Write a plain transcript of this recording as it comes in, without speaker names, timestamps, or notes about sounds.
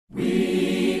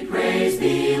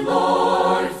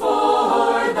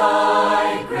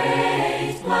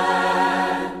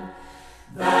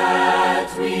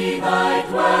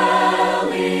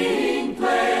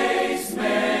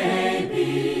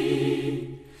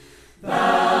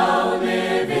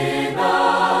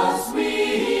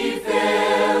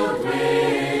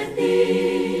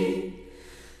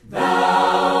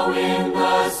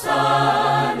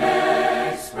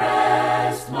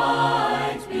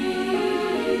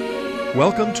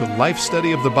Welcome to Life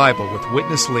Study of the Bible with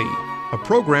Witness Lee, a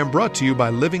program brought to you by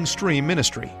Living Stream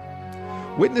Ministry.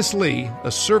 Witness Lee,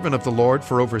 a servant of the Lord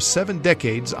for over 7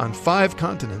 decades on 5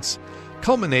 continents,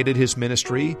 culminated his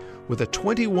ministry with a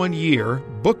 21-year,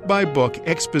 book-by-book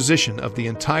exposition of the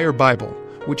entire Bible,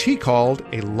 which he called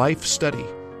a life study.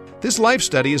 This life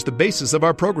study is the basis of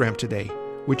our program today,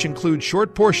 which includes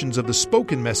short portions of the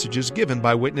spoken messages given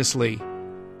by Witness Lee.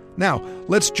 Now,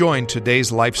 let's join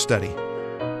today's life study.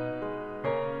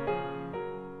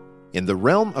 In the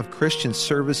realm of Christian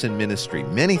service and ministry,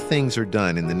 many things are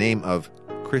done in the name of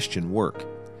Christian work.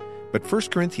 But 1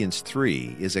 Corinthians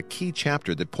 3 is a key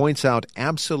chapter that points out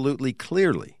absolutely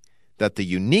clearly that the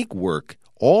unique work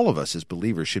all of us as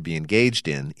believers should be engaged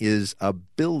in is a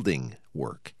building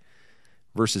work.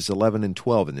 Verses 11 and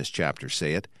 12 in this chapter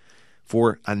say it,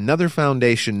 "For another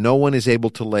foundation no one is able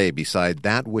to lay beside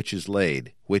that which is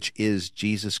laid, which is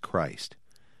Jesus Christ.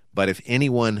 But if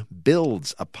anyone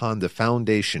builds upon the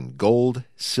foundation gold,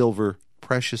 silver,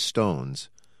 precious stones,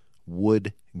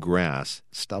 wood, grass,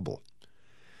 stubble."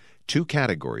 2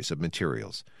 categories of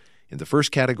materials. In the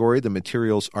first category, the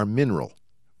materials are mineral,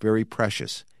 very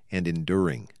precious and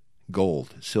enduring,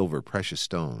 gold, silver, precious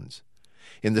stones.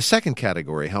 In the second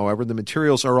category, however, the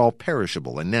materials are all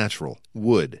perishable and natural,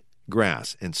 wood,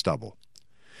 grass, and stubble.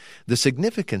 The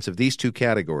significance of these 2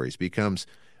 categories becomes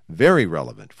very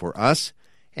relevant for us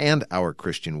and our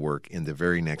Christian work in the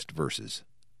very next verses.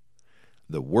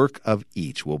 "The work of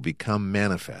each will become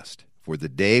manifest, for the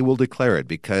day will declare it,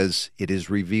 because it is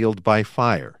revealed by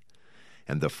fire.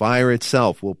 And the fire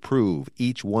itself will prove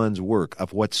each one's work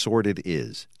of what sort it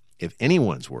is. If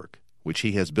anyone's work, which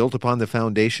he has built upon the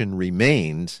foundation,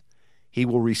 remains, he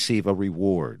will receive a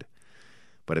reward.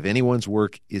 But if anyone's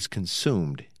work is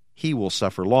consumed, he will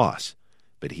suffer loss,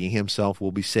 but he himself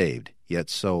will be saved, yet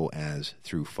so as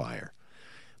through fire."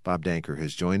 Bob Danker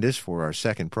has joined us for our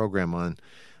second program on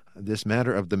this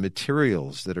matter of the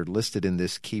materials that are listed in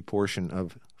this key portion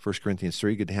of 1 Corinthians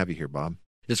 3. Good to have you here, Bob.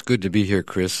 It's good to be here,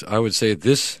 Chris. I would say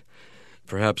this,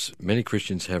 perhaps many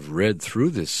Christians have read through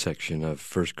this section of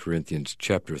 1 Corinthians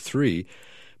chapter 3,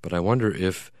 but I wonder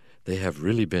if they have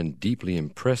really been deeply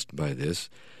impressed by this.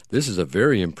 This is a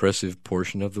very impressive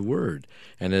portion of the Word.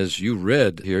 And as you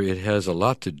read here, it has a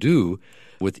lot to do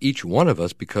with each one of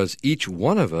us, because each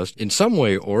one of us, in some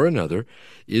way or another,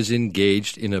 is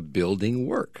engaged in a building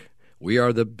work. We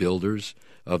are the builders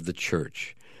of the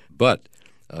church. But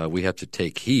we have to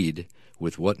take heed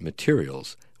with what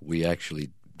materials we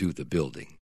actually do the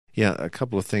building. Yeah, a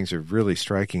couple of things are really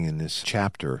striking in this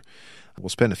chapter. We'll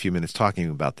spend a few minutes talking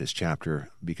about this chapter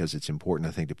because it's important,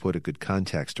 I think, to put a good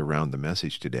context around the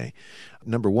message today.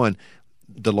 Number one,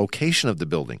 the location of the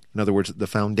building. In other words, the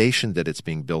foundation that it's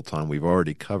being built on, we've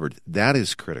already covered. That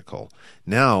is critical.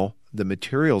 Now, the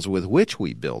materials with which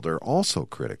we build are also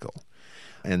critical.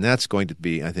 And that's going to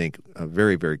be, I think,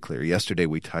 very, very clear. Yesterday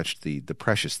we touched the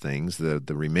precious things, the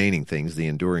remaining things, the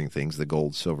enduring things, the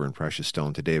gold, silver, and precious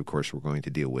stone. Today, of course, we're going to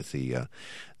deal with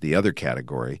the other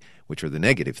category, which are the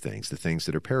negative things, the things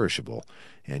that are perishable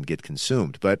and get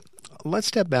consumed. But let's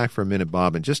step back for a minute,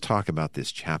 Bob, and just talk about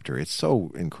this chapter. It's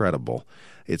so incredible.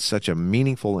 It's such a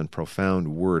meaningful and profound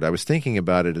word. I was thinking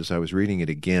about it as I was reading it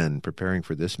again, preparing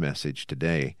for this message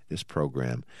today, this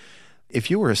program. If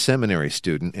you were a seminary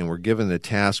student and were given the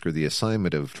task or the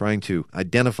assignment of trying to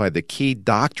identify the key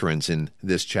doctrines in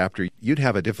this chapter, you'd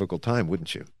have a difficult time,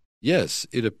 wouldn't you? Yes,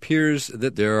 it appears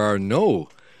that there are no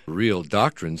real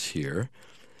doctrines here,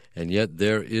 and yet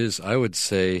there is, I would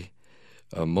say,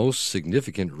 a most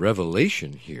significant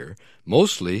revelation here,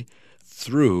 mostly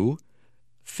through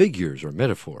figures or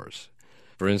metaphors.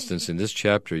 For instance, in this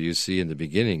chapter, you see in the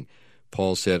beginning,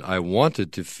 Paul said, "I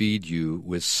wanted to feed you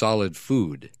with solid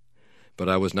food, but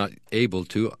I was not able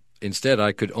to. Instead,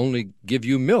 I could only give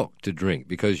you milk to drink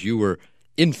because you were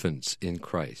infants in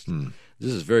Christ."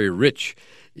 This is very rich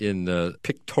in the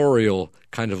pictorial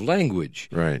kind of language.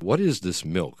 Right. What is this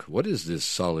milk? What is this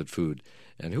solid food?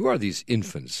 And who are these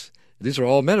infants? These are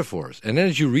all metaphors. And then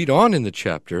as you read on in the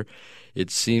chapter, it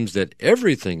seems that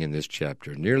everything in this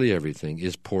chapter, nearly everything,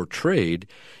 is portrayed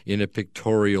in a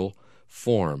pictorial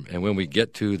form. And when we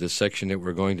get to the section that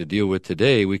we're going to deal with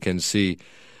today, we can see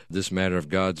this matter of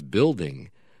God's building.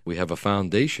 We have a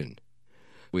foundation.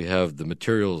 We have the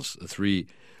materials, 3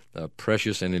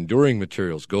 precious and enduring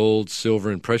materials, gold, silver,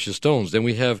 and precious stones. Then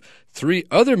we have 3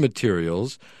 other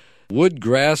materials, wood,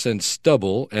 grass, and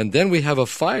stubble. And then we have a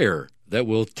fire that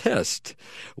will test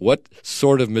what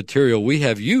sort of material we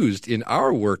have used in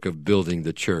our work of building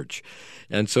the church.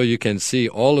 And so you can see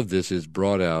all of this is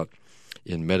brought out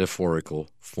in metaphorical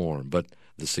form. But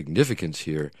The significance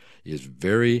here is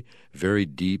very, very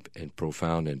deep and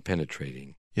profound and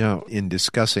penetrating. Yeah, in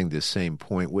discussing this same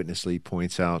point, Witness Lee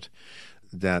points out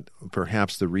that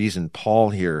perhaps the reason Paul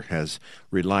here has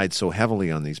relied so heavily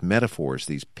on these metaphors,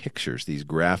 these pictures, these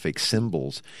graphic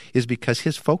symbols, is because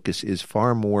his focus is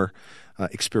far more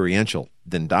experiential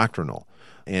than doctrinal.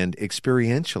 And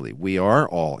experientially, we are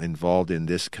all involved in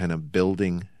this kind of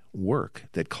building work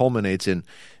that culminates in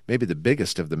maybe the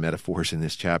biggest of the metaphors in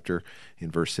this chapter, in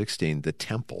verse 16, the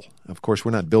temple. Of course,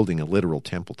 we're not building a literal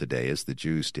temple today as the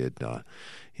Jews did,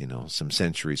 some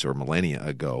centuries or millennia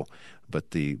ago, but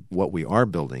what we are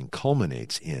building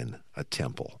culminates in a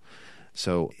temple.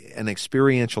 So an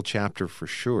experiential chapter for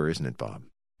sure, isn't it, Bob?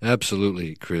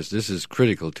 Absolutely, Chris. This is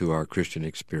critical to our Christian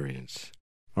experience.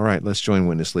 All right, let's join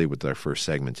Witness Lee with our first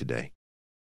segment today.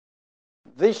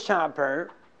 This chapter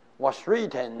was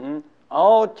written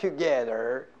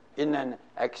altogether in an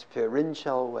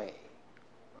experiential way.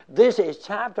 This is a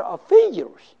chapter of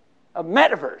figures, of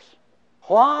metaphors.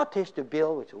 What is to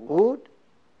build with wood,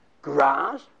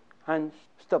 grass, and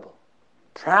stubble?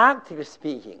 Practically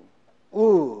speaking,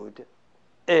 wood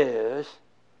is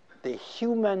the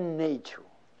human nature.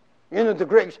 The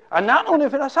Greeks are not only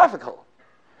philosophical,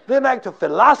 they like to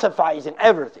philosophize in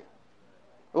everything.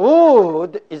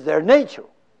 Wood is their nature.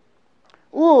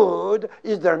 Wood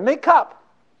is their makeup.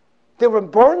 They were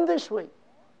born this way.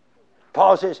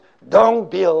 Paul says, don't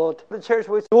build the church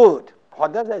with wood.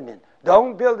 What does that mean?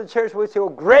 Don't build the church with your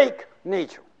Greek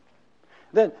nature.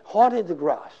 Then what is the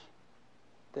grass?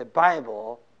 The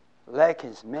Bible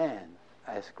likens man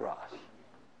as grass.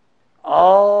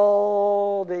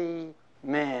 All the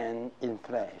men in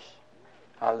flesh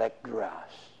are like grass.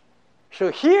 So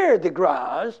here the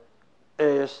grass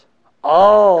is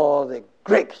all the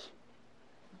Greeks.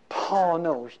 Paul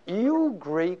knows, you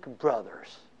Greek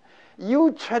brothers,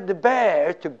 you tried the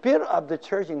best to build up the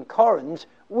church in Corinth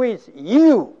with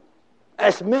you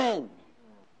as men.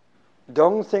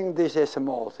 Don't think this is a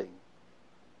small thing.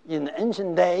 In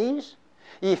ancient days,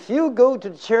 if you go to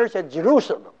the church at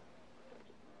Jerusalem,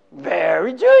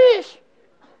 very Jewish,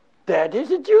 that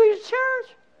is a Jewish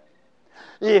church.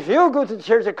 If you go to the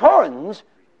church at Corinth,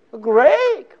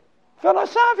 Greek,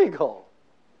 philosophical.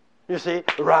 You see,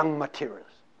 wrong materials.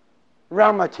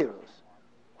 Wrong materials.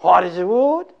 What is the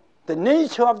wood? The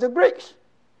nature of the Greeks.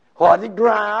 What is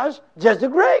grass? Just the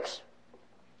Greeks.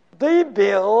 They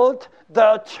built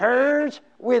the church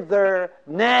with their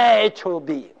natural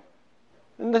being.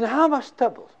 And then how about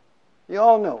stubble? You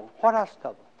all know, what are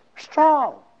stubble?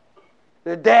 Straw.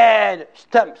 The dead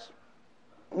stumps.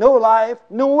 No life,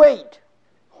 no weight.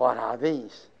 What are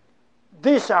these?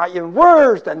 These are even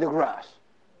worse than the grass.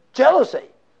 Jealousy,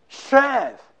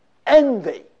 strife,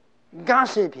 envy,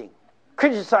 gossiping,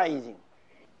 criticizing.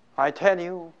 I tell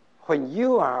you, when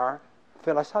you are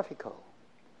philosophical,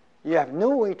 you have no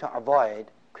way to avoid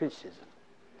criticism.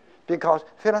 Because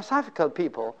philosophical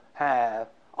people have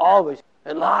always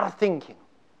a lot of thinking,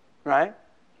 right?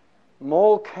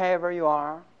 More clever you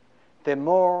are, the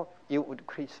more you would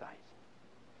criticize.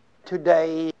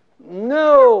 Today,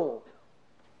 no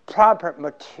proper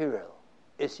material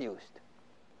is used.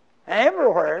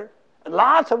 Everywhere,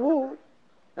 lots of wood,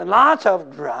 and lots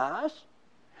of grass,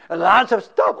 and lots of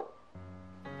stubble.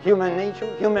 Human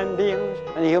nature, human beings,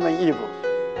 and human evils.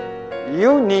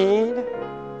 You need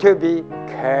to be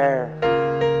careful.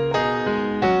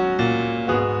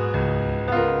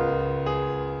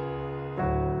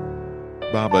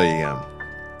 Bob, a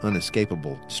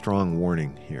unescapable, strong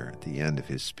warning here at the end of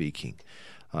his speaking.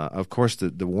 Of course,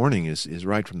 the warning is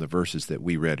right from the verses that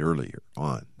we read earlier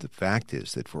on. The fact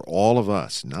is that for all of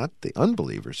us, not the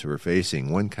unbelievers who are facing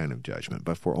one kind of judgment,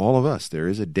 but for all of us, there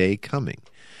is a day coming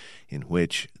in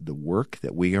which the work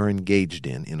that we are engaged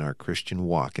in our Christian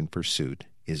walk and pursuit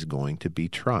is going to be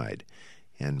tried.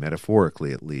 And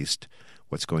metaphorically, at least,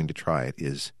 what's going to try it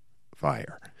is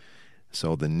fire.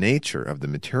 So the nature of the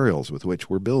materials with which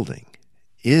we're building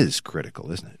is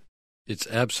critical, isn't it? It's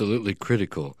absolutely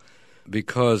critical,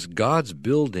 because God's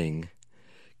building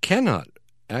cannot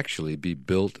actually be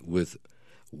built with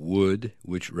wood,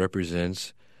 which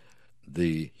represents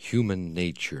the human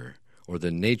nature, or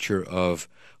the nature of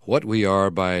what we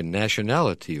are by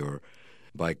nationality or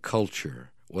by culture,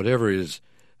 whatever is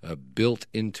built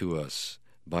into us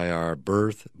by our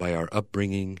birth, by our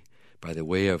upbringing, by the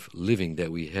way of living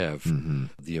that we have,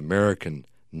 the American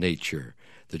nature,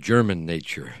 the German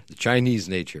nature, the Chinese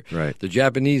nature, right, the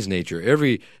Japanese nature.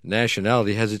 Every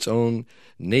nationality has its own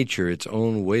nature, its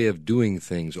own way of doing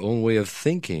things, own way of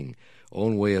thinking,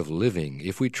 own way of living.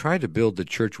 If we try to build the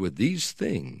church with these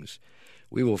things,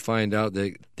 we will find out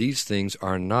that these things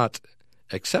are not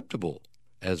acceptable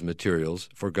as materials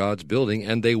for God's building,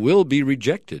 and they will be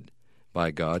rejected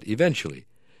by God eventually,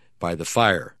 by the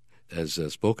fire, as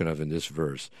spoken of in this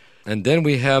verse. And then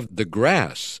we have the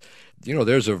grass. You know,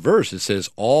 there's a verse that says,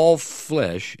 all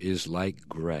flesh is like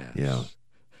grass. Yeah.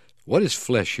 What is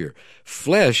flesh here?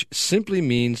 Flesh simply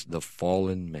means the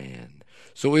fallen man.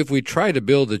 So if we try to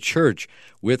build a church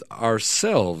with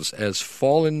ourselves as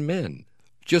fallen men,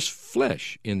 just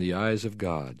flesh in the eyes of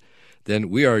God, then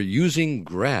we are using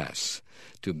grass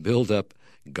to build up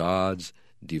God's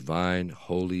divine,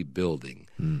 holy building.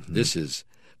 Mm-hmm. This is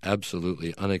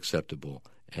absolutely unacceptable,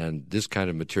 and this kind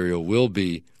of material will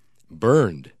be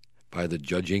burned by the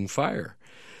judging fire.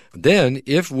 Then,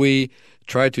 if we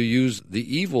try to use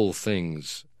the evil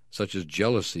things, such as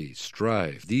jealousy,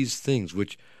 strife, these things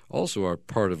which also are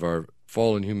part of our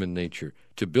fallen human nature,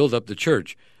 to build up the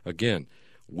church, again,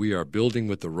 we are building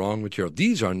with the wrong material.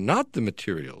 These are not the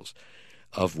materials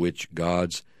of which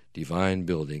God's divine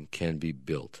building can be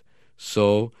built.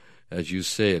 So, as you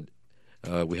said,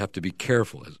 we have to be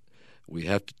careful. We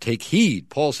have to take heed.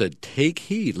 Paul said, take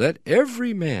heed. Let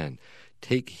every man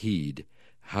take heed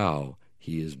how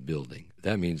he is building.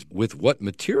 That means with what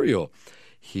material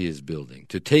he is building.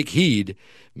 To take heed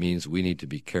means we need to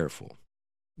be careful.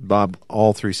 Bob,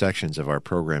 all three sections of our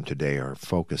program today are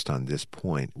focused on this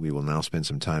point. We will now spend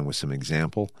some time with some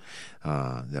example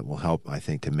that will help, I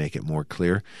think, to make it more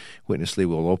clear. Witness Lee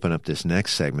will open up this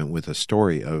next segment with a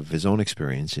story of his own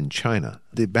experience in China.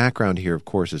 The background here, of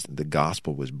course, is that the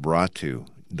gospel was brought to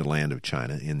the land of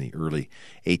China in the early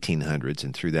 1800s,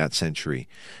 and through that century,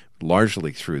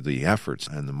 largely through the efforts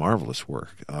and the marvelous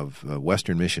work of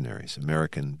Western missionaries,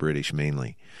 American, British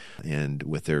mainly. And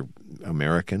with their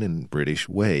American and British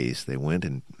ways, they went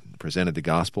and presented the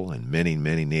gospel, and many,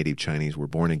 many native Chinese were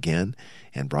born again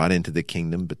and brought into the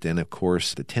kingdom. But then, of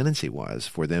course, the tendency was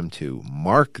for them to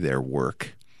mark their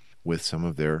work with some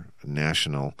of their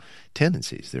national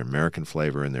tendencies, their American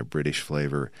flavor and their British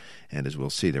flavor. And as we'll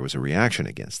see, there was a reaction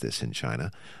against this in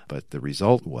China. But the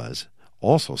result was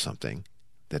also something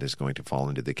that is going to fall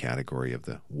into the category of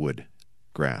the wood,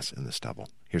 grass, and the stubble.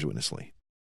 Here's Witness Lee.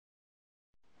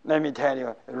 Let me tell you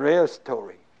a real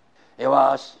story. It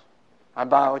was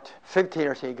about 50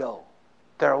 years ago.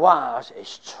 There was a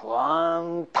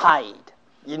strong tide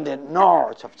in the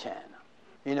north of China.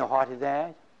 You know what is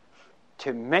that?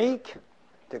 To make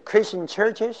the Christian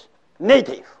churches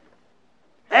native.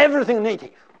 Everything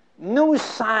native. No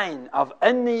sign of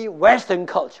any Western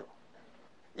culture.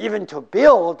 Even to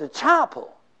build the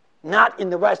chapel, not in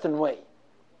the Western way,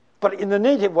 but in the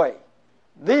native way.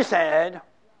 They said,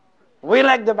 we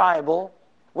like the Bible,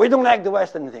 we don't like the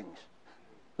Western things.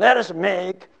 Let us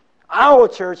make our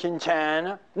church in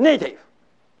China native,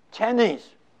 Chinese.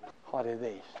 What is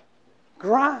this?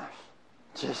 Grass,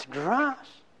 just grass.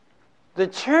 The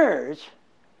church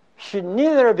should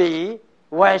neither be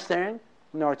Western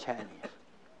nor Chinese.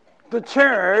 The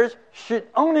church should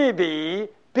only be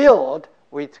built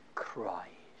with Christ.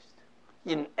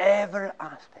 In every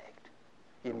aspect,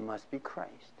 it must be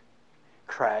Christ.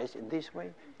 Christ in this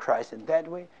way, Christ in that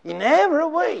way. In every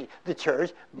way, the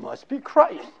church must be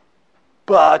Christ.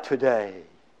 But today,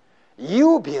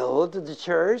 you build the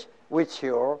church with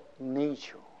your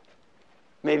nature.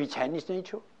 Maybe Chinese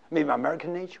nature, maybe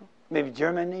American nature, maybe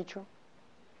German nature,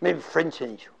 maybe French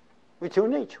nature, with your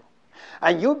nature.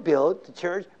 And you build the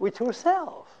church with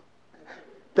yourself.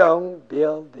 Don't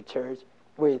build the church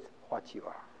with what you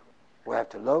are. We have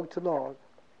to look to the Lord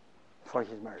for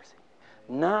His mercy,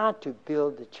 not to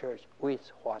build the church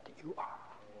with what you are.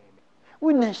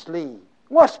 Witness Lee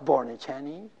was born a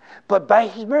Chinese, but by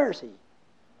His mercy,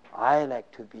 I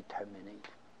like to be terminated.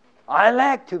 I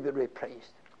like to be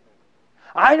replaced.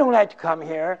 I don't like to come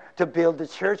here to build the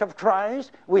church of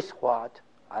Christ with what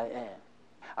I am.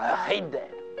 I hate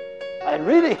that. I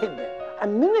really hate that. I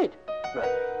mean it,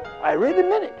 brother. I really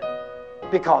mean it.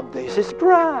 Because this is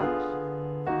grass.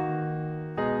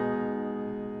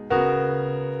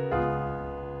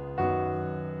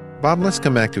 Bob, let's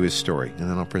come back to his story, and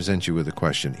then I'll present you with a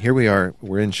question. Here we are.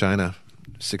 We're in China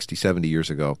 60, 70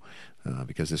 years ago,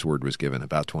 because this word was given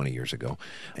about 20 years ago.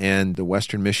 And the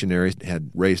Western missionaries had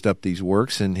raised up these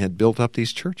works and had built up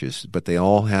these churches, but they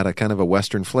all had a kind of a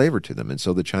Western flavor to them. And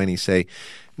so the Chinese say,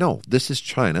 no, this is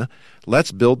China.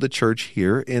 Let's build the church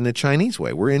here in the Chinese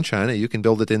way. We're in China. You can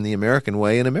build it in the American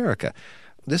way in America.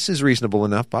 This is reasonable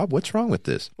enough, Bob. What's wrong with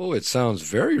this? Oh, it sounds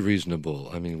very reasonable.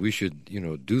 I mean, we should,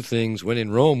 do things. When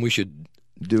in Rome, we should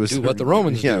do what the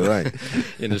Romans do. Yeah, right.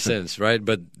 In a sense, right?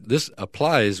 But this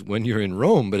applies when you're in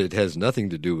Rome, but it has nothing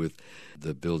to do with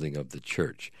the building of the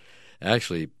church.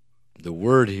 Actually, the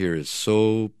word here is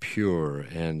so pure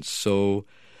and so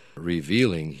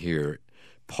revealing here.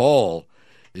 Paul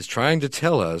is trying to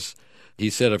tell us. He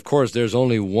said, of course, there's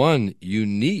only one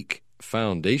unique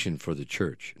foundation for the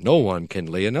church. No one can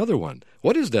lay another one.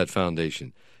 What is that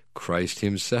foundation? Christ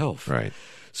himself. Right.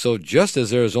 So just as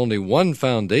there is only one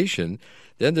foundation,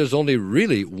 then there's only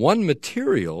really one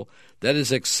material that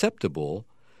is acceptable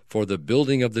for the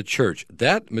building of the church.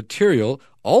 That material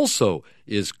also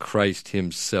is Christ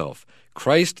himself.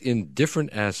 Christ in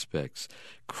different aspects.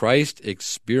 Christ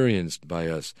experienced by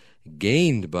us,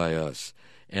 gained by us,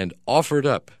 and offered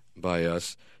up by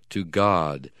us to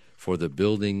God for the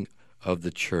building of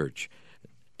the church.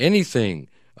 Anything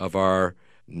of our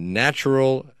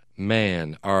natural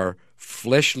man, our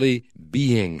fleshly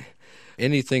being,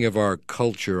 anything of our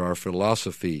culture, our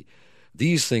philosophy,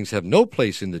 these things have no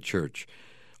place in the church.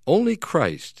 Only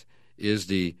Christ is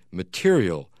the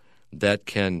material that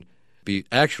can be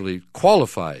actually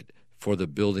qualified for the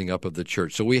building up of the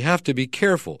church. So we have to be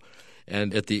careful.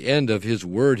 And at the end of his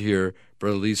word here,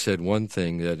 Brother Lee said one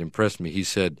thing that impressed me. He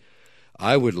said,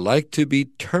 I would like to be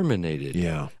terminated.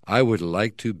 Yeah. I would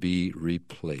like to be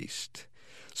replaced.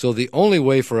 So the only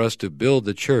way for us to build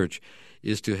the church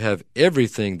is to have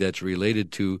everything that's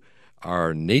related to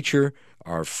our nature,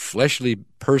 our fleshly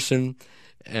person,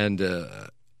 and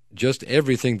just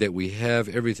everything that we have,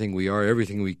 everything we are,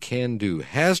 everything we can do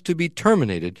has to be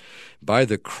terminated by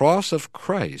the cross of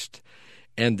Christ.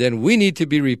 And then we need to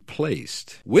be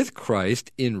replaced with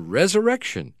Christ in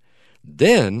resurrection.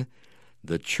 Then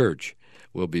the church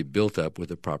will be built up with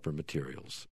the proper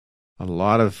materials. A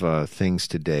lot of things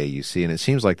today you see, and it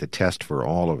seems like the test for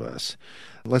all of us.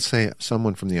 Let's say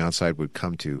someone from the outside would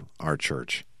come to our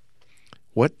church.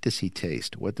 What does he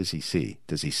taste? What does he see?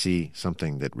 Does he see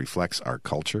something that reflects our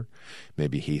culture?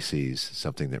 Maybe he sees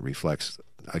something that reflects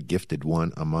a gifted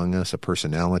one among us, a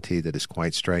personality that is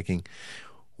quite striking.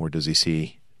 Or does he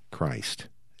see Christ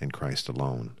and Christ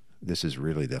alone? This is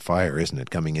really the fire, isn't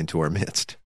it, coming into our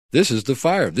midst? This is the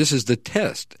fire. This is the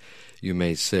test, you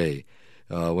may say.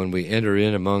 When we enter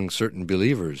in among certain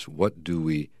believers, what do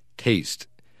we taste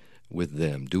with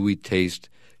them? Do we taste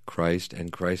Christ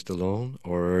and Christ alone?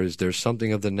 Or is there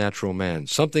something of the natural man,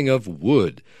 something of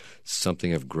wood,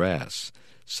 something of grass,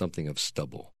 something of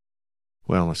stubble?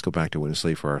 Well, let's go back to Witness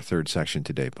Lee for our third section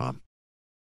today, Bob.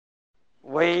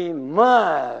 We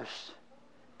must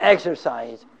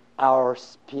exercise our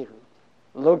spirit,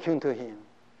 looking to him.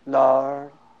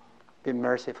 Lord, be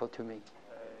merciful to me.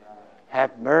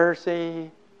 Have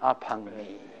mercy upon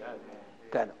me,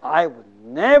 that I would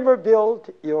never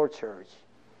build your church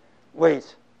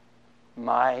with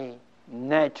my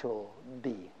natural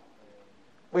being,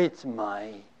 with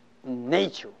my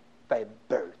nature by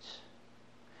birth,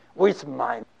 with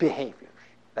my behaviors,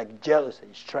 like jealousy,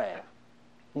 strife.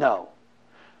 No,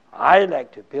 I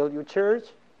like to build your church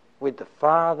with the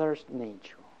Father's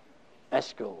nature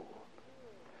as goal.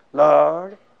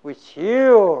 Lord, with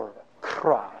your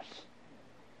cross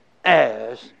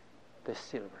as the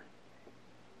silver,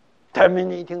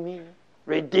 terminating me,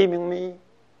 redeeming me,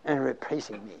 and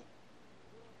replacing me.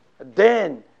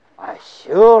 Then I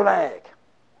sure like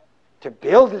to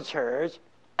build the church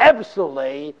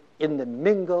absolutely in the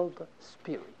mingled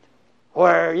spirit,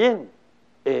 wherein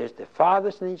is the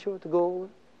Father's nature, the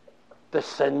gold, the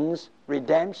Son's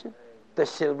redemption, the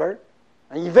silver,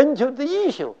 and eventually the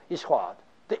issue is what?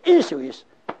 The issue is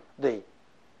the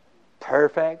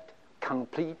perfect,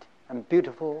 complete, and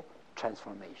beautiful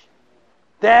transformation.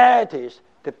 That is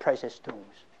the precious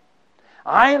stones.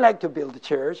 I like to build the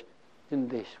church in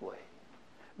this way.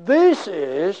 This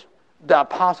is the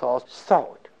apostle's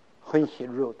thought when he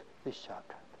wrote this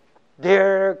chapter.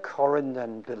 Dear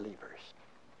Corinthian believers,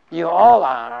 you all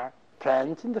are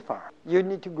plants in the farm. You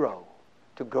need to grow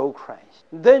Christ.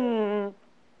 Then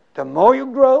the more you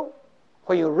grow,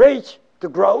 when you reach the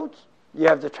growth, you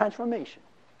have the transformation.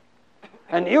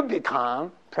 And you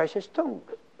become precious stones,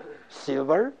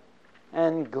 silver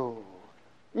and gold.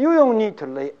 You don't need to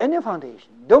lay any foundation.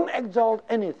 Don't exalt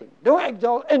anything. Don't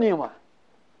exalt anyone.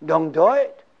 Don't do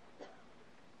it.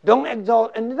 Don't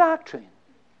exalt any doctrine.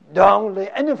 Don't lay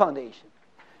any foundation.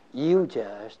 You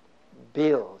just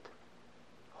build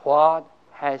what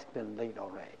has been laid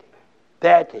already.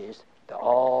 That is the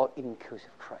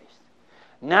all-inclusive Christ.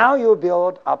 Now you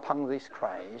build upon this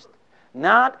Christ,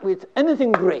 not with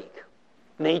anything Greek,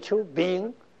 nature,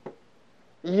 being,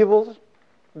 evils,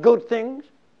 good things,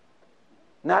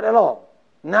 not at all.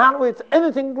 Not with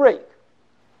anything Greek,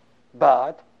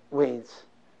 but with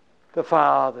the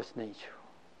Father's nature,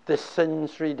 the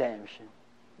Son's redemption.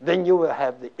 Then you will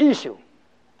have the issue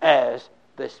as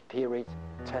the Spirit's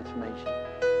transformation.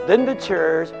 Then the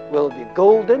church will be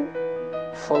golden,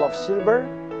 full of silver,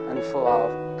 and full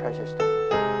of precious stones.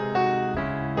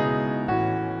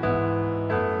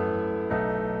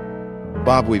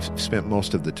 Bob, we've spent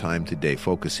most of the time today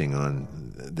focusing on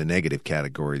the negative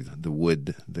category, the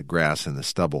wood, the grass, and the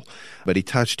stubble. But he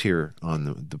touched here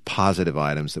on the positive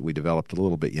items that we developed a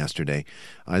little bit yesterday.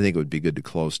 I think it would be good to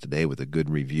close today with a good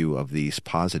review of these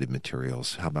positive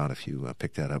materials. How about if you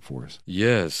pick that up for us?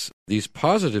 Yes, these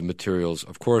positive materials,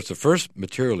 of course, the first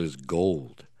material is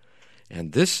gold.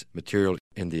 And this material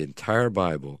in the entire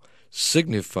Bible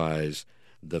signifies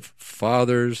the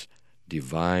Father's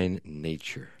divine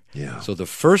nature. Yeah. So the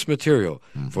first material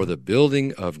for the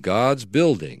building of God's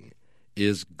building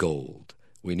is gold.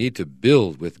 We need to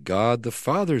build with God the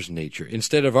Father's nature.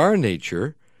 Instead of our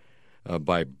nature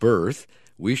by birth,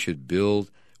 we should build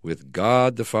with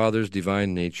God the Father's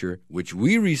divine nature, which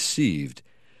we received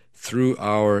through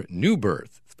our new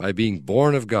birth. By being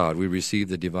born of God, we receive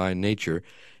the divine nature.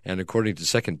 And according to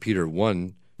 2 Peter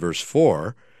 1, verse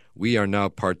 4, we are now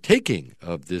partaking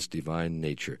of this divine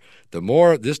nature. The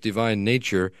more this divine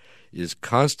nature is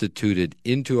constituted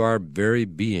into our very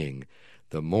being,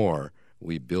 the more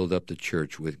we build up the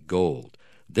church with gold.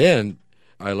 Then,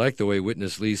 I like the way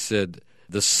Witness Lee said,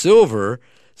 the silver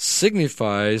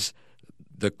signifies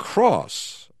the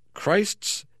cross,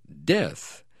 Christ's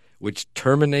death, which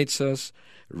terminates us,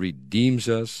 redeems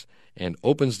us, and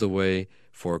opens the way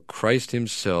for Christ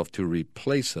himself to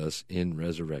replace us in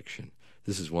resurrection.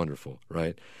 This is wonderful,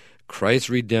 right? Christ's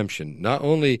redemption. Not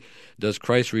only does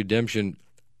Christ's redemption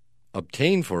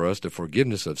obtain for us the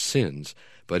forgiveness of sins,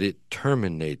 but it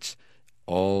terminates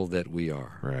all that we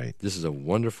are. Right. This is a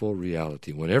wonderful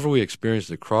reality. Whenever we experience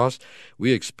the cross,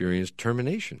 we experience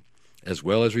termination as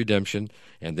well as redemption,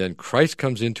 and then Christ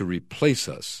comes in to replace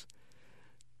us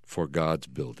for God's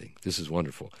building. This is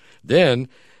wonderful. Then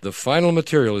the final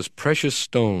material is precious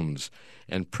stones,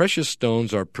 and precious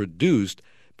stones are produced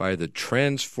by the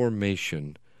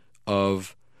transformation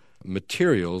of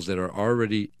materials that are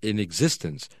already in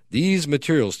existence. These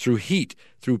materials, through heat,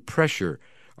 through pressure,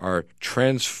 are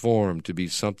transformed to be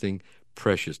something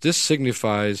precious. This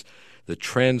signifies the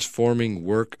transforming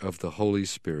work of the Holy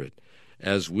Spirit.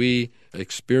 As we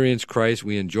experience Christ,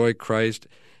 we enjoy Christ,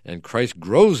 and Christ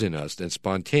grows in us, then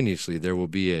spontaneously there will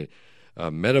be a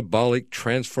metabolic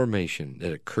transformation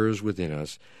that occurs within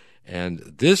us, and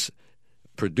this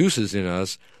produces in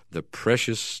us the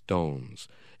precious stones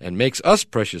and makes us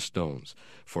precious stones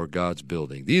for God's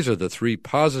building. These are the three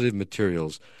positive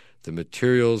materials, the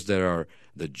materials that are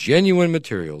the genuine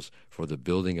materials for the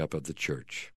building up of the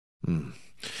church.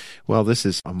 Well, this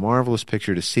is a marvelous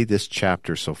picture to see this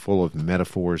chapter so full of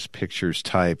metaphors, pictures,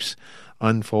 types,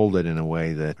 unfolded in a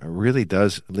way that really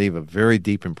does leave a very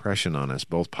deep impression on us,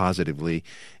 both positively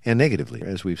and negatively.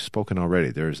 As we've spoken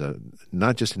already, there's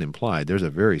not just an implied, there's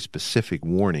a very specific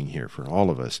warning here for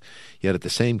all of us. Yet at the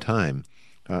same time,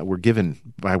 we're given,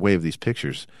 by way of these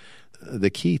pictures, the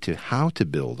key to how to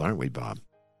build, aren't we, Bob?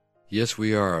 Yes,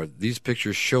 we are. These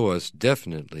pictures show us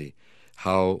definitely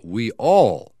how we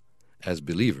all, as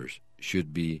believers,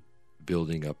 should be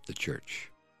building up the church.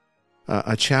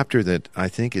 A chapter that I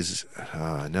think is,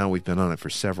 now we've been on it for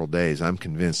several days, I'm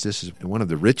convinced this is one of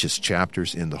the richest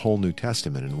chapters in the whole New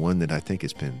Testament, and one that I think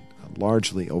has been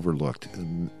largely overlooked,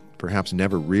 and perhaps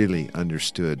never really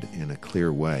understood in a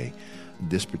clear way.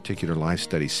 This particular life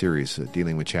study series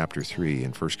dealing with chapter 3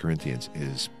 in 1 Corinthians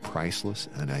is priceless,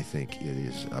 and I think it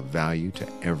is of value to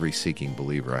every seeking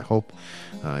believer. I hope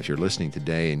if you're listening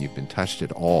today and you've been touched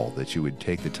at all, that you would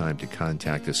take the time to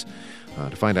contact us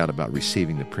to find out about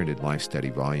receiving the printed life study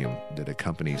volume that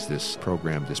accompanies this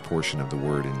program, this portion of the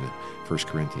Word in 1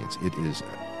 Corinthians. It is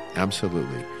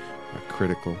absolutely a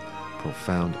critical,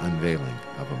 profound unveiling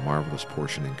of a marvelous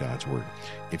portion in God's Word.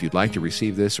 If you'd like to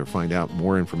receive this or find out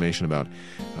more information about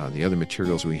the other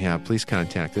materials we have, please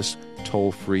contact us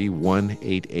toll-free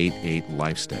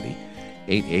 1-888-LIFE-STUDY,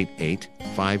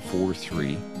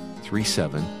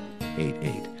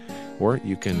 888-543-3788. Or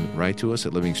you can write to us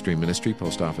at Living Stream Ministry,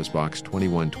 Post Office Box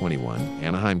 2121,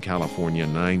 Anaheim, California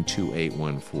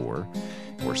 92814,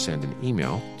 or send an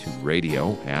email to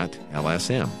radio@lsm.org.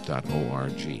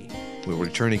 We will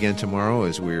return again tomorrow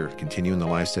as we're continuing the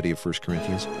live study of 1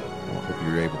 Corinthians. I hope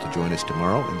you're able to join us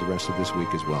tomorrow and the rest of this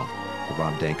week as well. For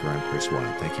Bob Danker, I'm Chris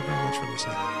Wilde. Thank you very much for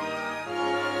listening.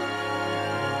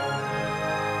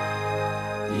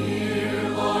 Dear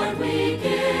Lord, we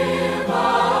give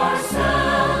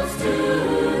ourselves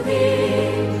to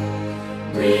Thee.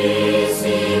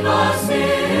 Receive us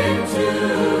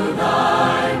into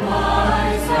Thy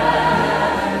wise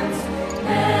hands,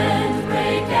 and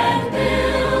break and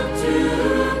build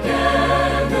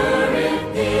together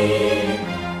in Thee,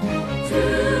 to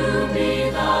be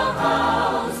the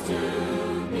house to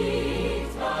meet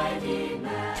Thy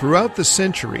demand. Throughout the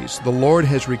centuries, the Lord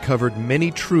has recovered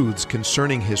many truths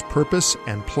concerning His purpose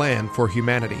and plan for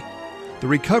humanity. The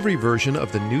recovery version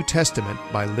of the New Testament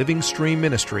by Living Stream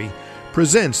Ministry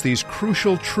presents these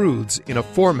crucial truths in a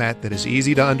format that is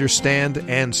easy to understand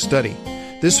and study.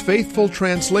 This faithful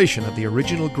translation of the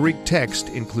original Greek text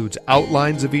includes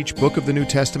outlines of each book of the New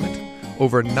Testament,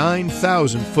 over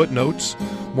 9,000 footnotes,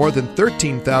 more than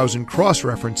 13,000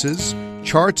 cross-references,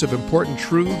 charts of important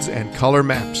truths, and color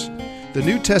maps. The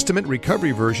New Testament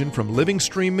recovery version from Living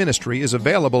Stream Ministry is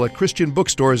available at Christian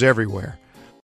bookstores everywhere.